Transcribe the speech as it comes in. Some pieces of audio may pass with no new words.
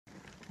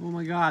Oh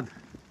my God,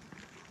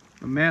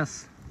 a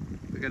mess.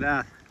 Look at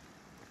that.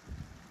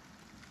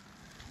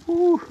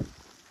 Woo.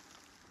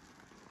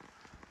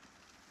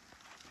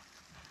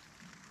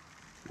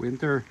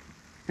 Winter.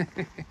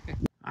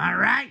 All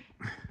right,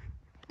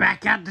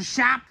 back at the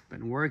shop.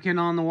 Been working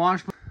on the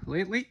wash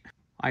lately.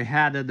 I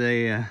had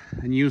a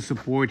new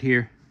support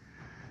here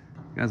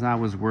because I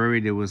was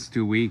worried it was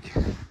too weak.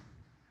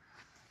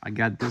 I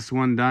got this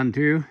one done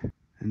too,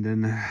 and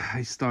then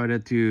I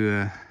started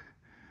to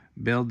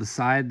build the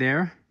side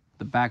there,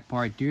 the back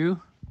part too.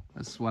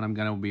 That's what I'm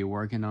gonna be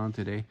working on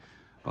today.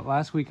 But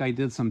last week I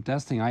did some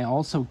testing. I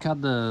also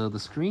cut the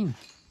screen.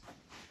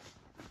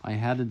 I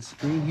had the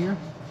screen here,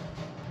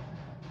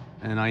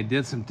 and I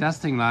did some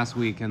testing last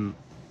week, and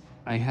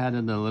I had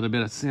a little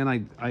bit of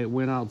sand. I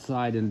went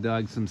outside and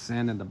dug some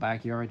sand in the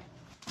backyard.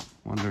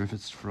 Wonder if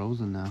it's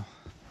frozen now.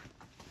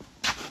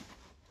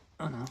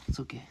 Oh no, it's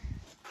okay.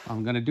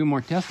 I'm gonna do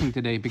more testing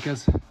today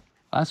because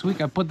last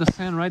week I put the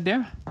sand right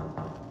there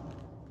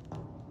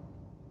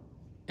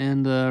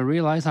and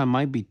realized I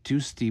might be too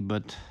steep,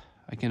 but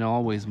I can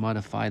always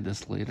modify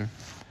this later.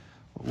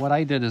 What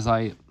I did is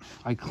I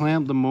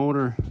clamped the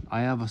motor.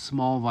 I have a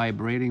small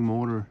vibrating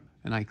motor,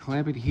 and I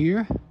clamp it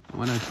here.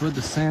 When I put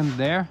the sand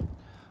there,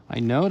 I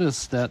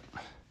noticed that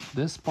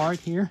this part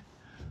here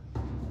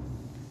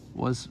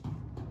was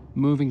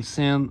moving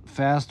sand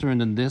faster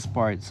than this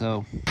part,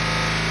 so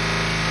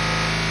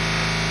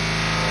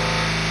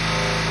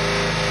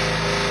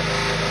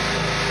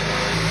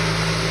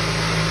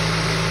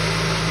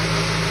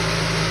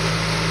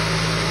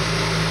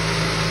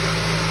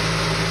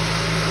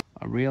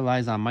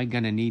realize I might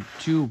gonna need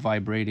 2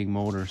 vibrating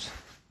motors,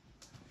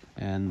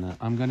 and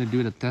I'm gonna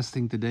do the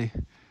testing today.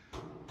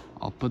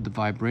 I'll put the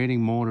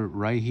vibrating motor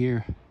right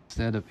here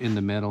instead of in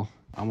the middle.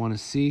 I want to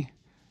see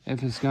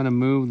if it's gonna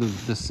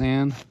move the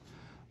sand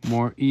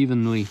more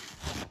evenly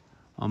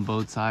on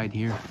both sides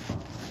here.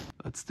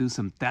 Let's do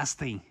some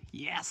testing.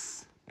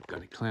 Yes, I'm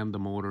gonna clamp the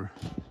motor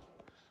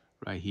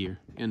right here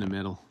in the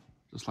middle,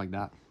 just like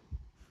that.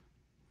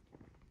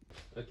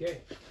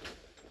 Okay,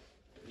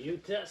 new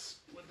test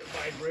with the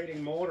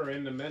vibrating motor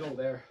in the middle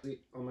there. See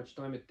how much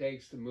time it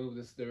takes to move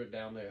this dirt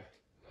down there.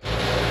 Oh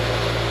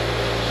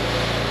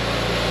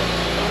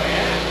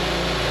yeah,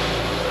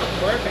 that's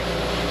perfect.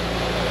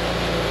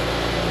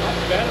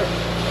 That's better.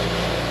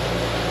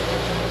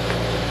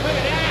 Look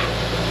at that.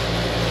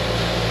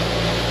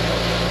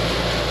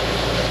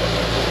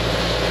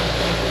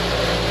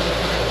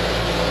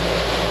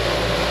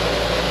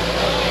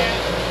 Oh yeah,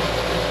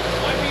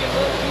 might be a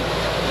little too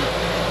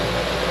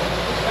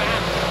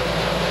fast.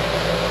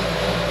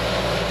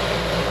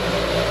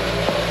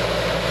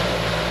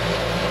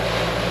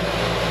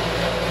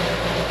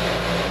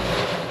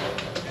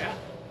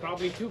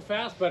 Too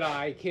fast, but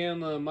I can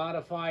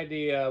modify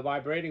the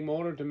vibrating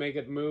motor to make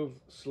it move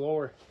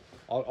slower.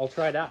 I'll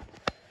try that.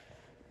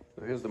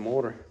 So here's the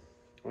motor.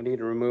 I need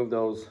to remove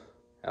those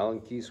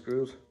Allen key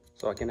screws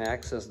so I can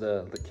access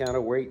the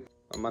counterweight.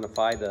 I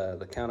modify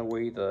the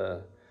counterweight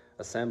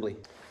assembly.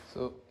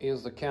 So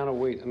here's the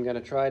counterweight. I'm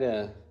gonna try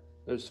to,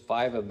 there's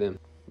 5 of them.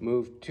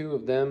 Move 2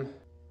 of them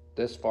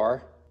this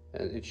far,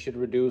 and it should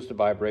reduce the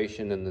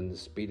vibration and then the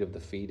speed of the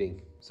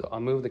feeding. So I'll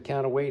move the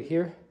counterweight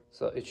here.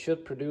 So it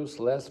should produce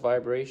less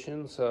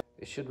vibration, so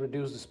it should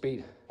reduce the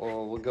speed.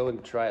 Well, we'll go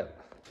and try it.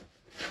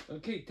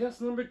 Okay, test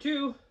number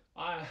 2.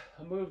 I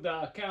moved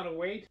the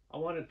counterweight. I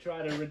want to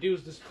try to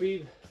reduce the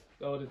speed,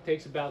 so it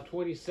takes about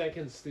 20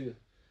 seconds to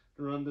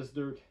run this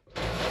dirt.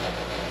 Oh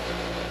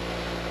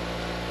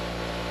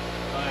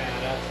yeah,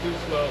 that's too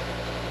slow.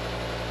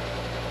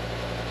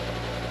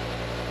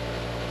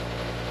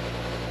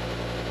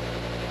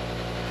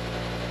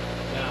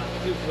 Nah,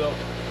 too slow.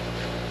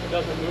 It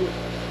doesn't move.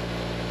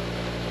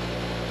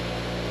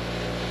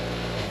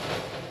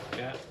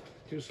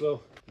 Too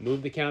slow.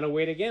 Move the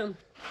counterweight again.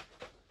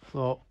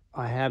 So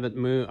I have it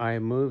moved. I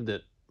moved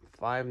it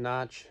 5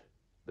 notch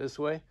this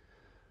way.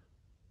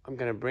 I'm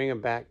gonna bring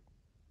it back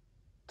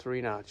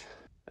 3 notch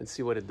and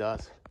see what it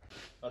does.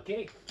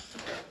 Okay,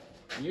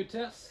 new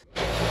test. I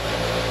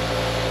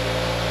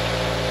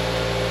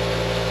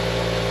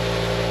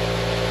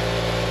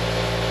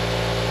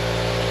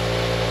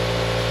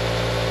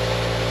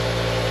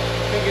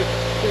think it's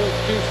still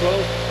too slow.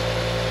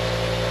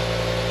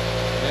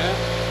 Yeah,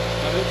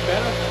 that looks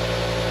better.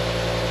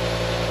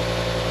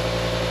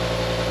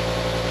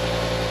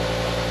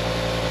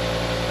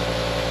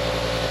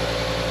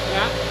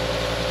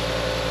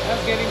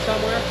 Getting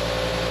somewhere.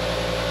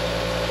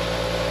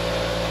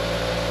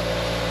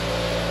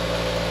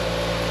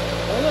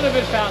 A little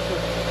bit faster.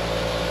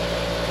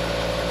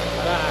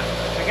 But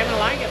I kinda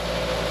like it.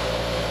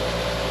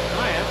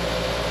 Oh yeah.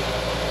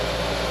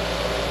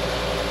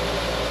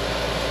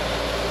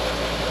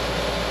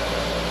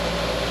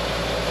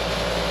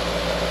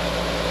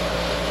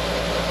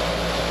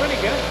 Pretty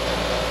good.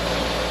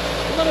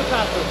 A little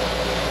faster.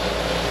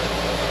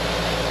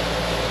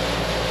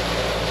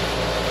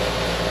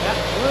 Yeah,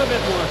 a little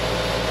bit more.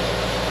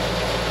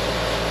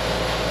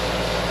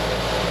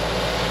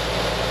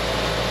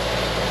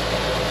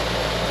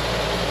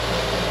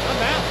 Not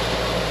bad.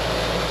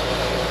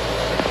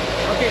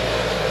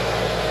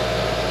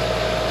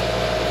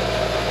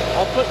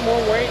 put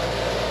more weight.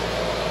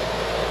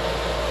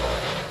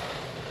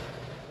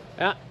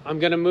 Yeah, I'm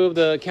gonna move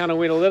the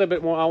counterweight a little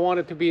bit more. I want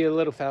it to be a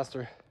little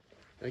faster.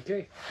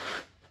 Okay,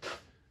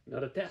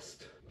 another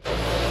test. All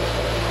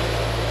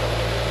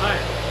right,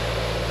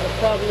 that's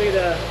probably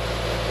the,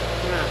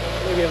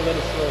 maybe a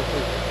little slow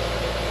too.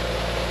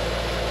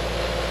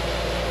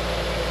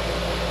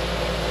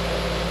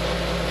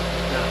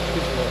 Nah,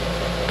 too slow.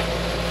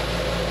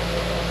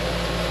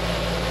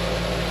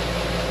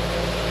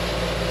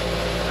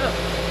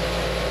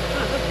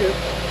 That's good.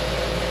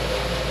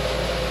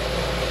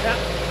 Yeah,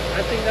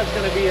 I think that's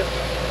gonna be it.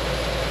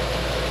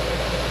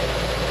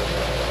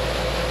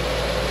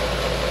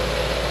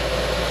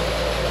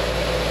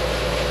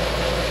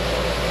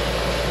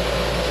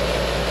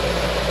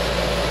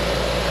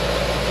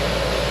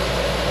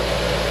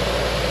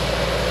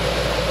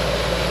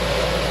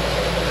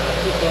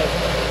 Too close.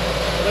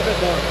 A little bit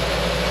more.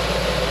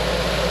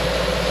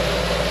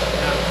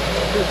 Yeah,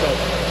 too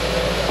close.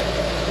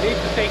 It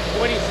needs to take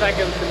 20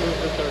 seconds to move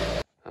the third.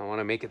 I want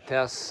to make a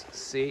test,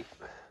 see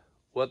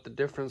what the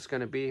difference is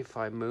going to be if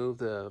I move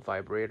the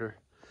vibrator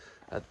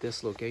at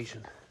this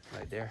location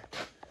right there.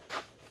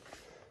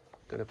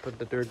 Gonna put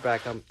the dirt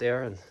back up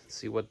there and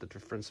see what the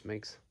difference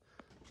makes.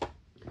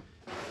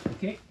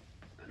 Okay,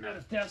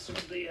 another test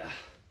with the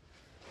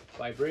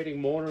vibrating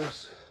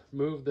motors.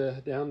 Move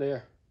the down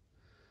there.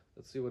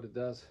 Let's see what it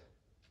does.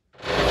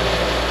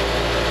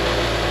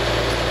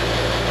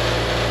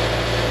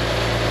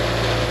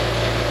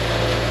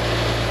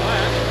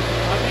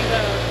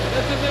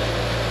 This is it.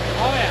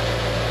 Oh yeah,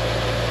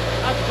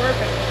 that's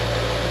perfect.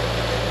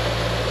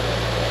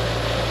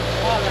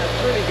 Oh, that's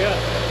pretty good.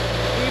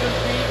 Even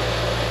speed.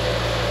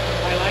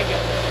 I like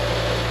it.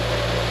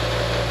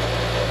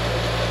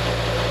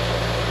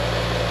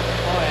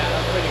 Oh yeah,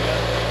 that's pretty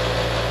good.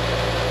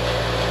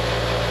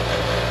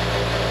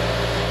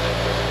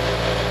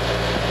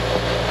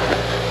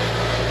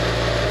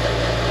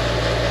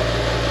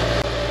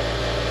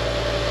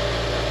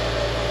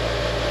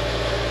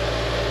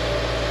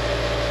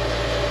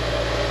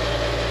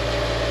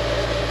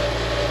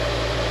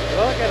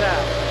 Look at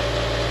that.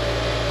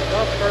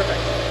 That's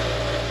perfect.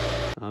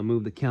 I'll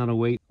move the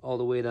counterweight all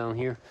the way down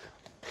here.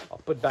 I'll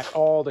put back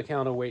all the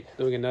counterweight.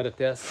 Doing another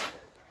test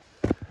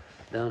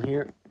down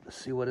here. Let's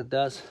see what it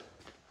does.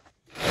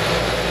 Pretty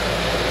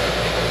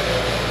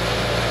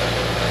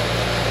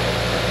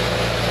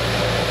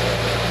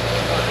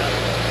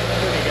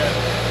good.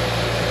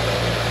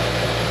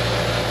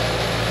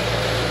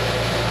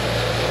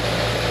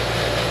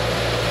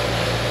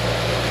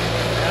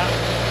 Yeah.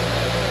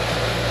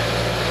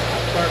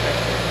 That's perfect.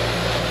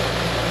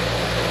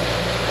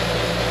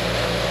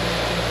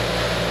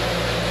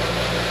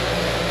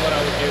 What I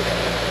would do,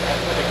 I'll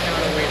put the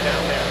counterweight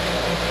down there.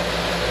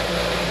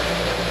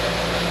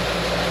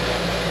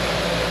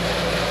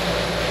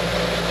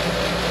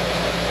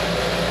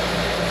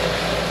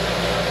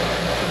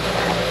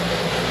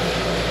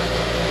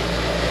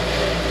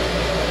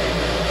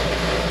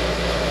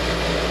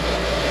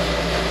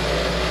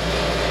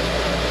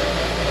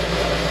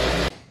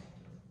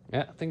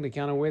 Yeah, I think the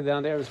counterweight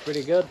down there is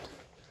pretty good.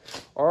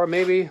 Or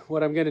maybe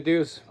what I'm gonna do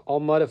is I'll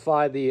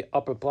modify the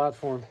upper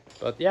platform.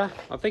 But yeah,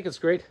 I think it's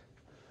great.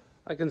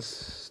 I can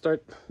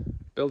start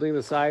building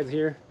the sides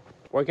here.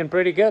 Working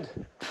pretty good.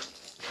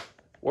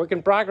 Work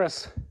in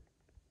progress.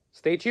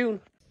 Stay tuned.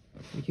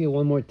 Okay,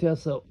 one more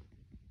test. So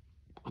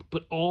I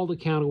put all the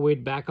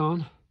counterweight back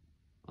on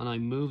and I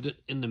moved it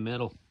in the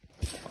middle.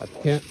 I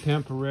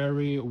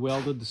temporarily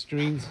welded the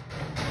strings.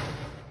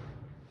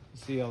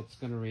 See how it's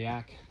gonna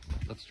react.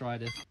 Let's try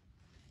this.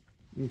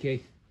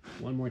 Okay,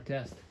 one more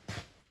test.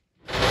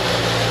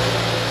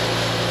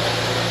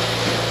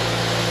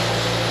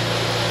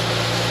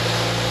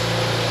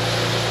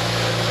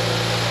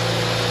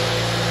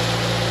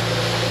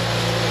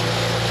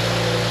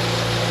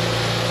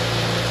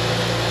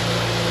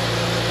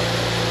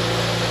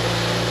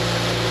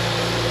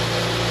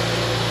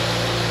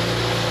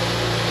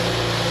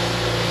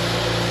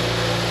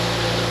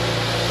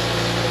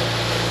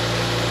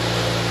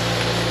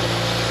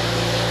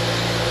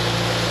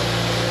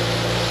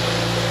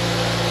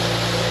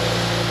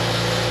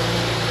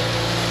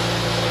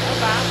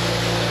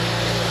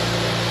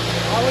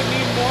 I would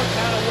need more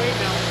counterweight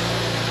now.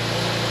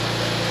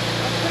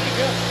 That's pretty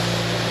good.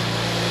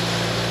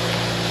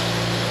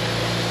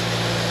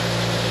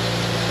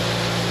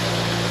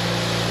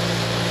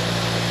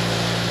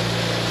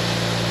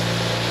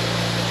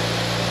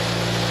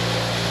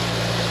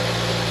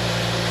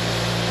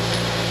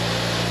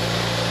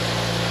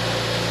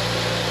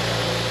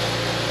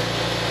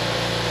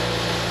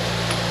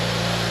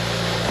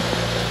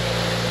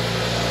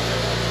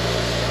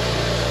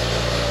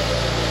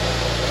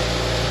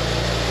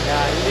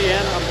 In the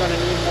end, I'm going to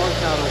need more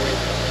counterweight.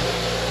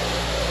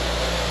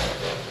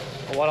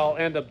 What I'll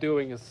end up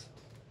doing is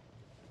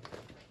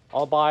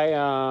I'll buy,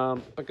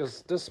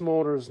 because this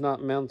motor is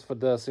not meant for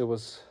this, it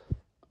was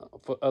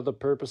for other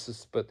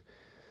purposes, but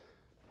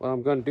what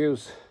I'm going to do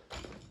is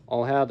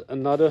I'll add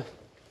another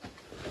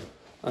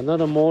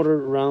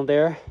motor around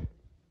there,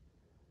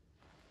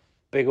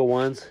 bigger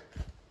ones,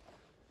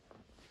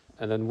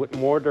 And then with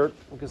more dirt,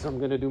 because I'm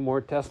gonna do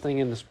more testing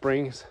in the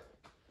springs.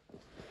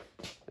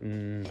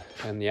 And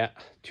yeah,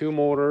 2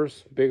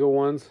 motors, bigger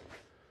ones.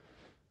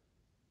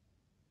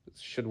 It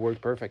should work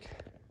perfect.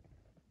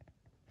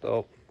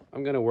 So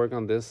I'm gonna work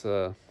on this,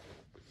 that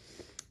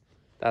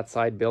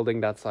side, building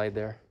that side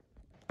there.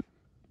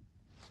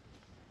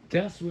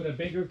 Test with a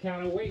bigger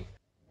counterweight.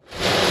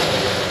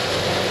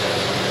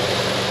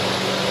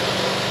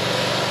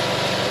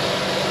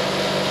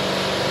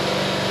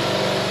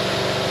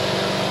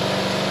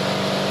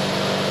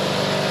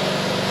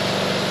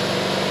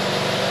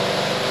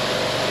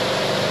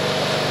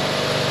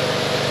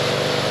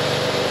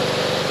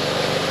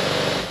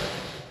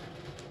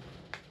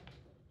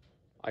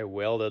 I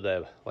welded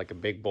like a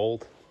big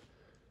bolt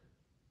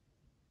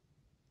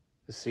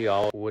to see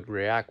how it would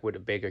react with a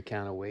bigger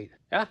counterweight.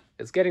 Yeah,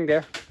 it's getting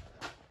there.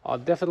 I'll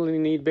definitely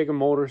need bigger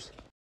motors.